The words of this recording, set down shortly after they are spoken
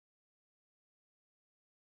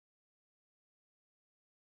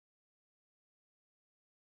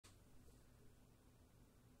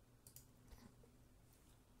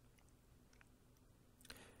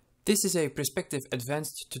This is a Prespective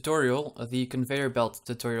advanced tutorial, the conveyor belt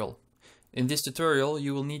tutorial. In this tutorial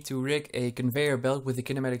you will need to rig a conveyor belt with a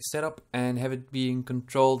kinematic setup and have it being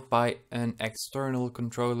controlled by an external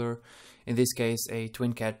controller, in this case a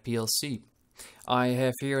TwinCAD PLC. I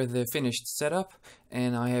have here the finished setup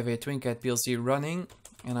and I have a TwinCAD PLC running,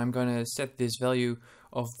 and I'm going to set this value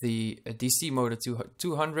of the DC motor to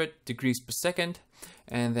 200 degrees per second,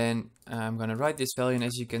 and then I'm going to write this value, and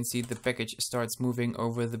as you can see the package starts moving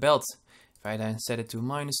over the belt. If I then set it to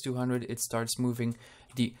 -200, it starts moving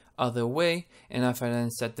the other way, and if I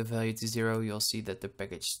then set the value to 0, you'll see that the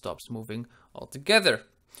package stops moving altogether.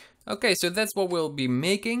 Okay, so that's what we'll be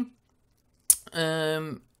making.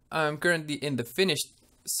 I'm currently in the finished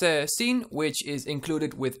scene, which is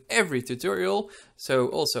included with every tutorial, so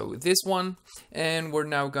also this one, and we're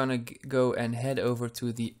now gonna go and head over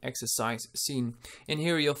to the exercise scene. In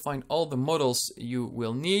here you'll find all the models you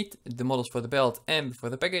will need, the models for the belt and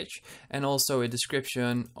for the package, and also a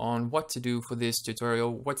description on what to do for this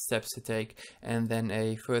tutorial, what steps to take, and then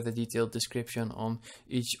a further detailed description on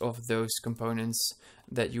each of those components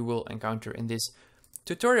that you will encounter in this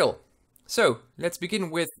tutorial. So let's begin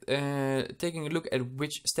with taking a look at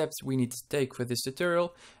which steps we need to take for this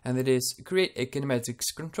tutorial, and that is create a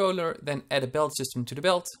kinematics controller, then add a belt system to the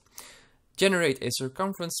belt, generate a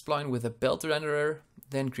circumference spline with a belt renderer,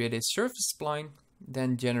 then create a surface spline,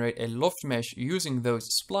 then generate a loft mesh using those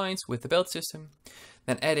splines with the belt system,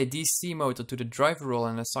 then add a DC motor to the driver roll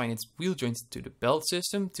and assign its wheel joints to the belt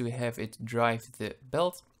system to have it drive the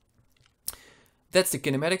belt. That's the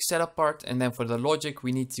kinematic setup part, and then for the logic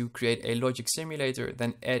we need to create a logic simulator,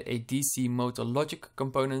 then add a DC motor logic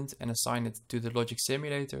component and assign it to the logic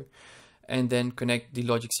simulator, and then connect the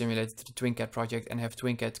logic simulator to the TwinCAD project and have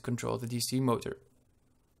TwinCAD control the DC motor.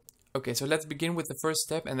 Okay, so let's begin with the first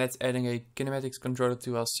step, and that's adding a kinematics controller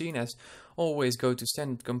to our scene. As always, go to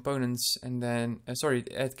standard components and then,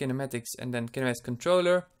 add kinematics and then kinematics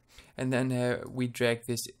controller, and then we drag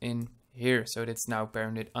this in here, so that's now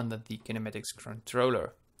parented under the kinematics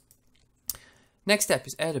controller. Next step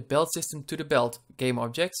is add a belt system to the belt game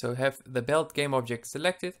object. So have the belt game object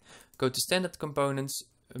selected, go to standard components,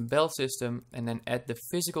 belt system, and then add the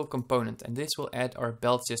physical component, and this will add our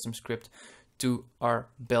belt system script to our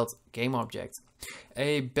belt game object.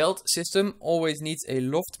 A belt system always needs a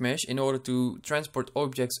loft mesh in order to transport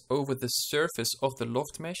objects over the surface of the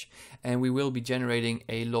loft mesh, and we will be generating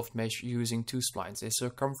a loft mesh using two splines, a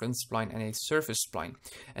circumference spline and a surface spline,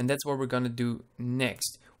 and that's what we're going to do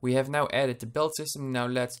next. We have now added the belt system. Now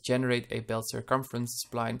let's generate a belt circumference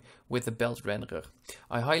spline with a belt renderer.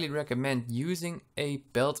 I highly recommend using a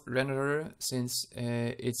belt renderer since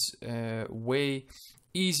it's way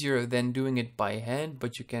easier than doing it by hand,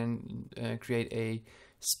 but you can create a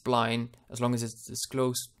spline as long as it's this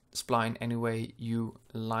close spline any way you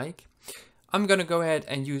like. I'm gonna go ahead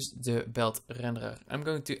and use the belt renderer. I'm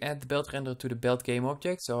going to add the belt renderer to the belt game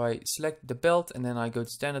object, so I select the belt and then I go to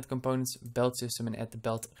standard components, belt system, and add the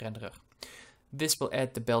belt renderer. This will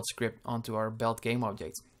add the belt script onto our belt game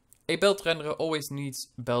object. A belt renderer always needs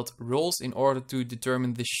belt rolls in order to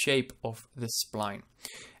determine the shape of the spline.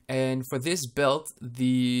 And for this belt,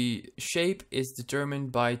 the shape is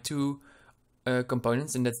determined by two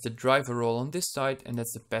components, and that's the driver roll on this side and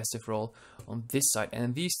that's the passive roll on this side.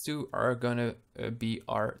 And these two are gonna be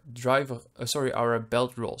our our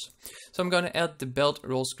belt rolls. So I'm gonna add the belt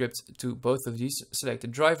roll script to both of these. Select the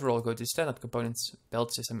driver roll, go to standard components,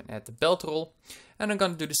 belt system, and add the belt roll. And I'm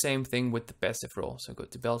gonna do the same thing with the passive roll. So go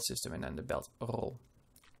to belt system and then the belt roll.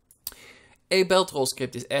 A belt roll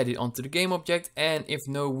script is added onto the game object, and if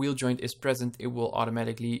no wheel joint is present, it will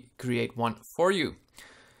automatically create one for you.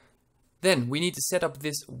 Then we need to set up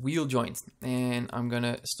this wheel joint, and I'm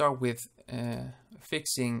gonna start with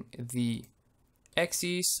fixing the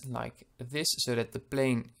axes like this so that the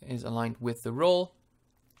plane is aligned with the roll,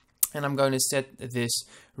 and I'm going to set this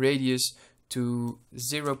radius to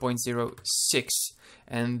 0.06,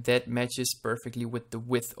 and that matches perfectly with the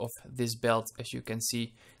width of this belt, as you can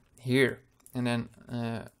see here. And then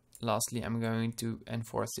lastly, I'm going to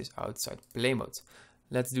enforce this outside play mode.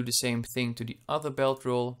 Let's do the same thing to the other belt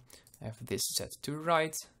roll. Have this set to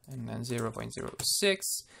right and then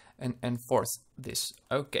 0.06 and enforce this.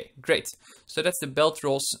 Okay, great. So that's the belt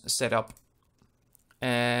rolls set up.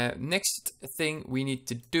 Next thing we need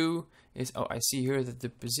to do is, I see here that the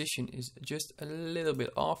position is just a little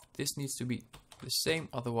bit off. This needs to be the same,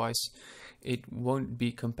 otherwise it won't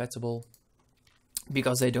be compatible,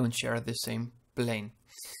 because they don't share the same plane.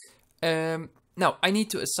 Now I need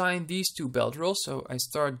to assign these two belt rolls, so I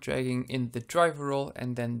start dragging in the driver roll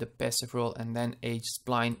and then the passive roll, and then a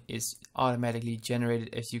spline is automatically generated,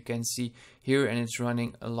 as you can see here, and it's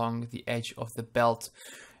running along the edge of the belt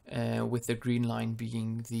with the green line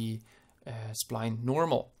being the spline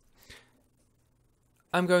normal.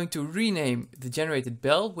 I'm going to rename the generated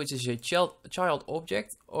belt, which is a child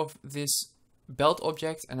object of this belt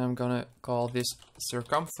object, and I'm gonna call this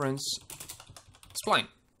circumference spline.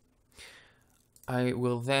 I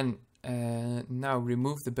will then now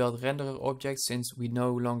remove the belt renderer object, since we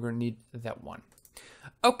no longer need that one.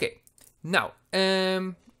 Okay, now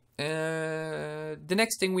the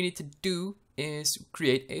next thing we need to do is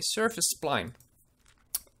create a surface spline.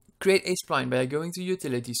 Create a spline by going to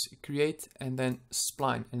utilities, create, and then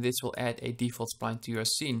spline, and this will add a default spline to your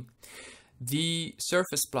scene. The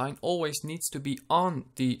surface spline always needs to be on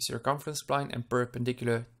the circumference spline and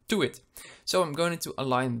perpendicular to it. So I'm going to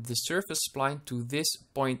align the surface spline to this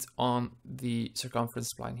point on the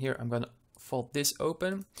circumference spline. Here I'm going to fold this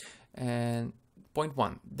open, and point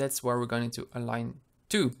 1, that's where we're going to align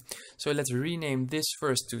to. So let's rename this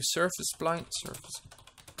first to surface spline,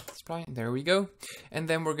 there we go. And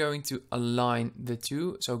then we're going to align the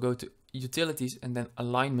two. So go to utilities and then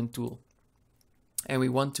alignment tool. And we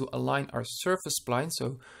want to align our surface spline.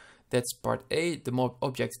 So that's part A, the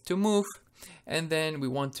object to move. And then we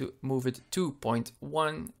want to move it to point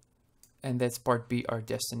 1. And that's part B, our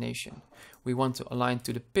destination. We want to align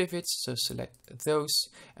to the pivots, so select those.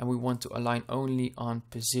 And we want to align only on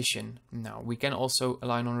position. Now we can also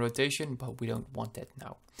align on rotation, but we don't want that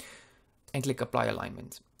now. And click apply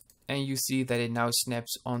alignment. And you see that it now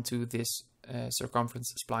snaps onto this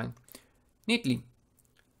circumference spline neatly.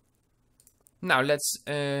 Now let's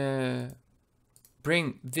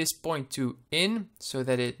bring this point to in, so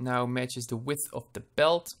that it now matches the width of the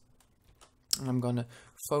belt. And I'm gonna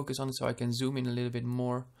focus on it so I can zoom in a little bit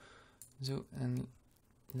more. So, and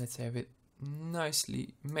let's have it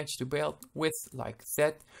nicely match the belt width like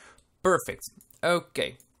that. Perfect.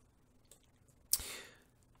 Okay.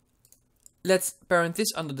 Let's parent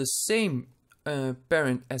this under the same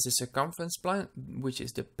parent as the circumference spline, which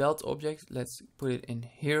is the belt object. Let's put it in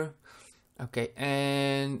here. Okay,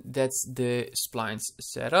 and that's the splines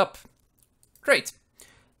set up. Great.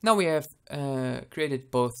 Now we have created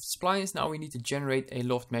both splines. Now we need to generate a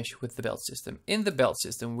loft mesh with the belt system. In the belt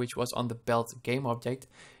system, which was on the belt game object,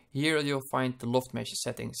 here you'll find the loft mesh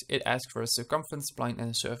settings. It asks for a circumference spline and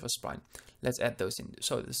a surface spline. Let's add those in.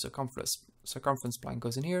 So the circumference spline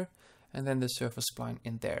goes in here, and then the surface spline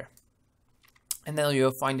in there. And then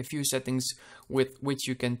you'll find a few settings with which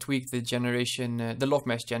you can tweak the generation, the loft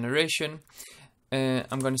mesh generation.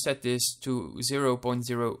 I'm going to set this to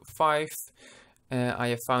 0.05. I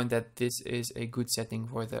have found that this is a good setting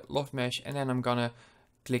for the loft mesh, and then I'm gonna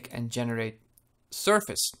click and generate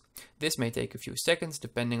surface. This may take a few seconds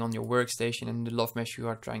depending on your workstation and the loft mesh you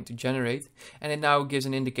are trying to generate, and it now gives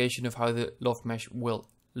an indication of how the loft mesh will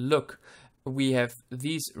look. We have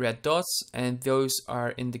these red dots, and those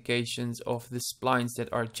are indications of the splines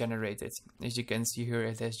that are generated. As you can see here,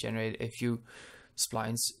 it has generated a few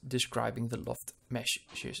splines describing the loft mesh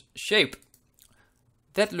shape.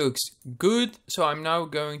 That looks good, so I'm now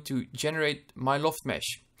going to generate my loft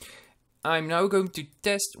mesh. I'm now going to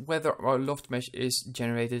test whether our loft mesh is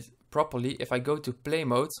generated properly. If I go to play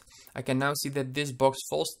mode, I can now see that this box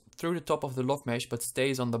falls through the top of the loft mesh but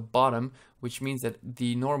stays on the bottom, which means that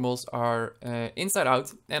the normals are inside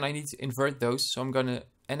out, and I need to invert those. So I'm going to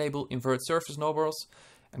enable invert surface normals.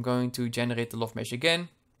 I'm going to generate the loft mesh again,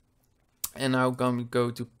 and now I'm going to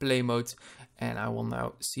go to play mode, and I will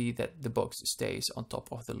now see that the box stays on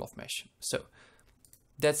top of the loft mesh. So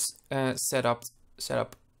that's set up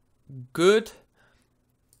good.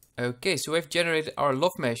 Okay, so we've generated our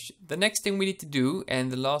loft mesh. The next thing we need to do,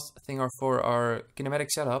 and the last thing for our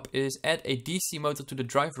kinematic setup, is add a DC motor to the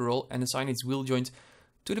driver roll and assign its wheel joint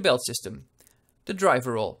to the belt system. The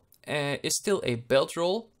driver roll is still a belt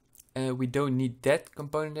roll. We don't need that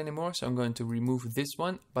component anymore, so I'm going to remove this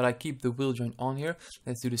one, but I keep the wheel joint on here.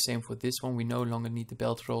 Let's do the same for this one. We no longer need the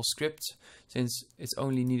belt roll script, since it's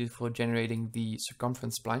only needed for generating the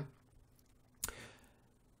circumference spline.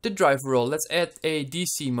 The driver roll, let's add a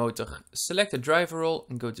DC motor. Select the driver roll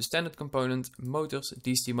and go to standard component, motors,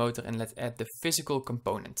 DC motor, and let's add the physical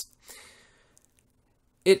component.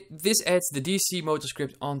 This adds the DC motor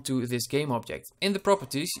script onto this game object. In the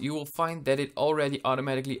properties, you will find that it already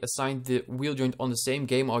automatically assigned the wheel joint on the same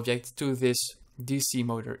game object to this DC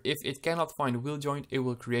motor. If it cannot find a wheel joint, it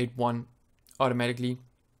will create one automatically.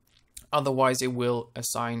 Otherwise, it will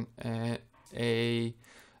assign a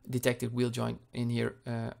detected wheel joint in here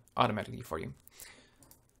automatically for you.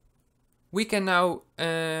 We can now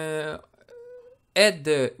add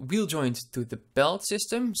the wheel joint to the belt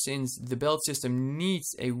system, since the belt system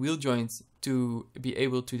needs a wheel joint to be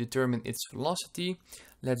able to determine its velocity.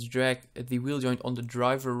 Let's drag the wheel joint on the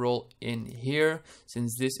driver roll in here,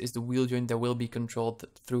 since this is the wheel joint that will be controlled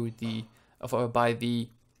through by the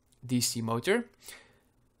DC motor.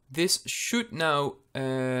 This should now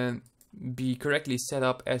be correctly set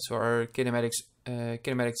up as for our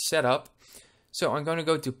kinematics setup. So I'm going to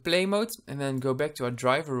go to play mode and then go back to our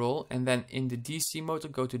driver roll, and then in the DC motor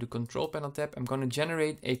go to the control panel tab. I'm going to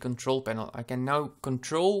generate a control panel. I can now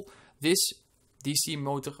control this DC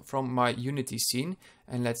motor from my Unity scene,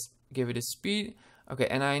 and let's give it a speed. Okay,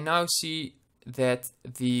 and I now see that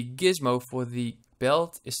the gizmo for the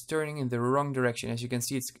belt is turning in the wrong direction. As you can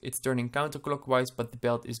see, it's turning counterclockwise, but the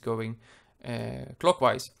belt is going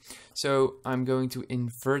clockwise. So I'm going to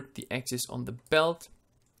invert the axis on the belt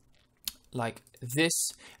like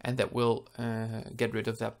this, and that will get rid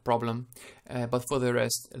of that problem. But for the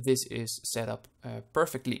rest, this is set up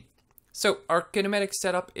perfectly. So our kinematic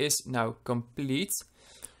setup is now complete.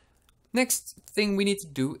 Next thing we need to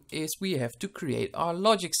do is we have to create our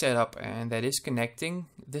logic setup, and that is connecting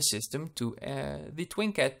the system to the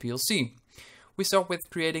TwinCAD PLC. We start with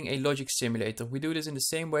creating a logic simulator. We do this in the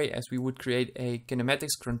same way as we would create a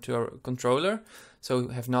kinematics controller. So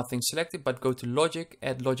have nothing selected, but go to logic,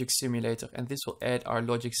 add logic simulator, and this will add our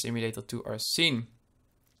logic simulator to our scene.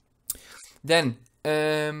 Then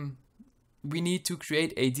we need to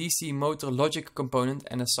create a DC motor logic component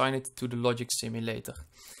and assign it to the logic simulator.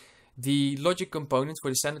 The logic components for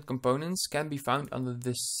the standard components can be found under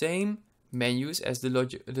the same menus as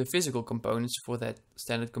the physical components for that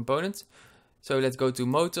standard component. So let's go to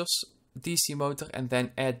motors, DC motor, and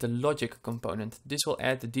then add the logic component. This will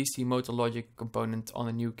add the DC motor logic component on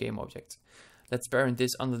a new game object. Let's parent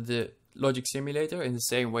this under the logic simulator in the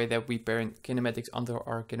same way that we parent kinematics under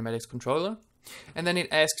our kinematics controller. And then it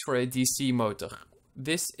asks for a DC motor.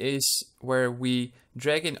 This is where we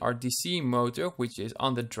drag in our DC motor, which is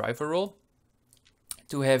on the driver roll,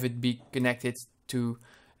 to have it be connected to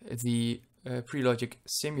the pre-logic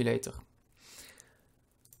simulator.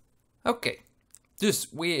 Okay,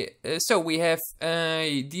 so we have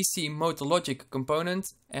a DC motor logic component,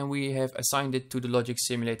 and we have assigned it to the logic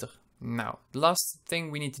simulator. Now, the last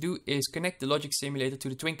thing we need to do is connect the logic simulator to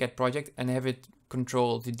the TwinCAD project and have it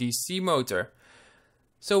control the DC motor.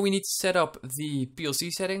 So we need to set up the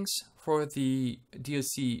PLC settings for the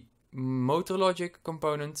DC motor logic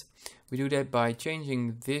component. We do that by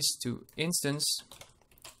changing this to instance,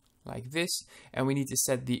 like this, and we need to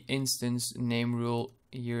set the instance name rule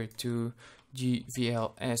here to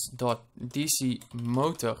gvls.dc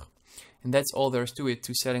motor. And that's all there is to it,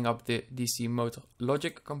 to setting up the DC motor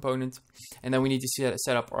logic component. And then we need to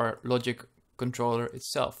set up our logic controller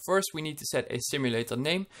itself. First, we need to set a simulator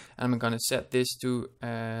name, and I'm going to set this to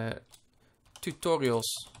tutorials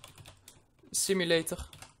simulator.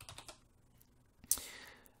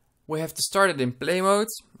 We have to start it in play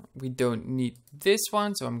mode. We don't need this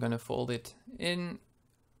one, so I'm going to fold it in.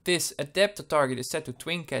 This adapter target is set to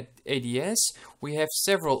TwinCAD ADS. We have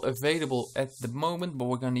several available at the moment, but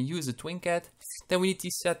we're going to use the TwinCAD. Then we need to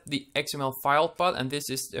set the XML file path, and this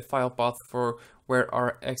is the file path for where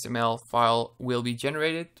our XML file will be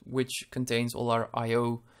generated, which contains all our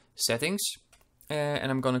I/O settings.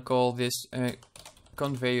 And I'm going to call this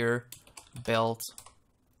conveyor belt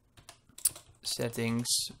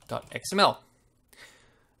settings.xml.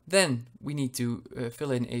 Then we need to fill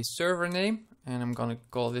in a server name, and I'm gonna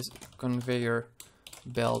call this conveyor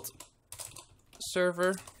belt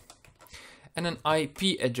server, and an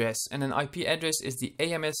IP address. And an IP address is the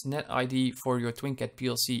AMS net ID for your TwinCAD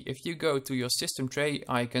PLC. If you go to your system tray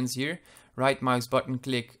icons here, right mouse button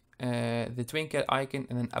click the TwinCAD icon,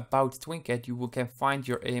 and then about TwinCAD, you can find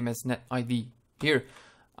your AMS net ID here.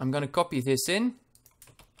 I'm gonna copy this in,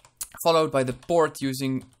 followed by the port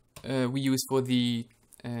we use for the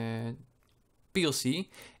PLC.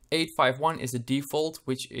 851 is the default,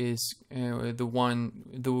 which is the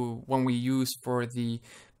one we use for the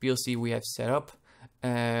PLC we have set up.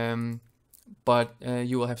 But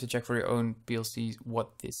you will have to check for your own PLCs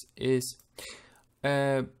what this is.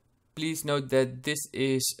 Please note that this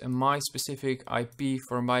is my specific IP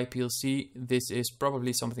for my PLC. This is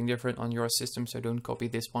probably something different on your system, so don't copy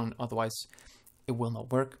this one, otherwise it will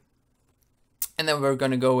not work. And then we're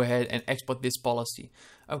going to go ahead and export this policy.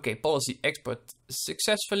 Okay, policy export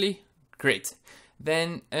successfully. Great.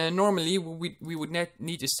 Then normally we would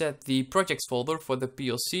need to set the projects folder for the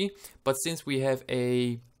PLC, but since we have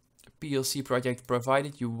a PLC project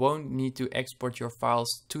provided, you won't need to export your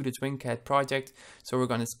files to the TwinCAD project, so we're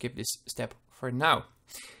going to skip this step for now.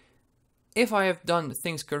 If I have done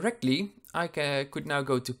things correctly, I could now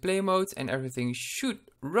go to play mode and everything should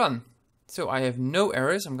run. So I have no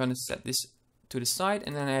errors. I'm going to set this to the side,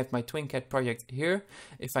 and then I have my TwinCAD project here.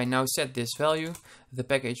 If I now set this value, the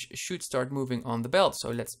package should start moving on the belt. So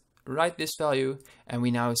let's write this value, and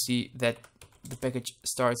we now see that the package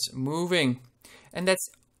starts moving. And that's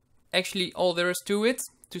actually all there is to it,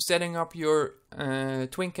 to setting up your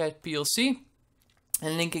TwinCAD PLC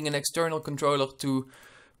and linking an external controller to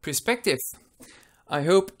Prespective. I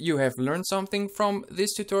hope you have learned something from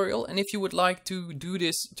this tutorial, and if you would like to do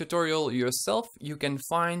this tutorial yourself, you can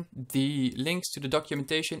find the links to the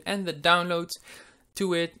documentation and the downloads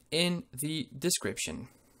to it in the description.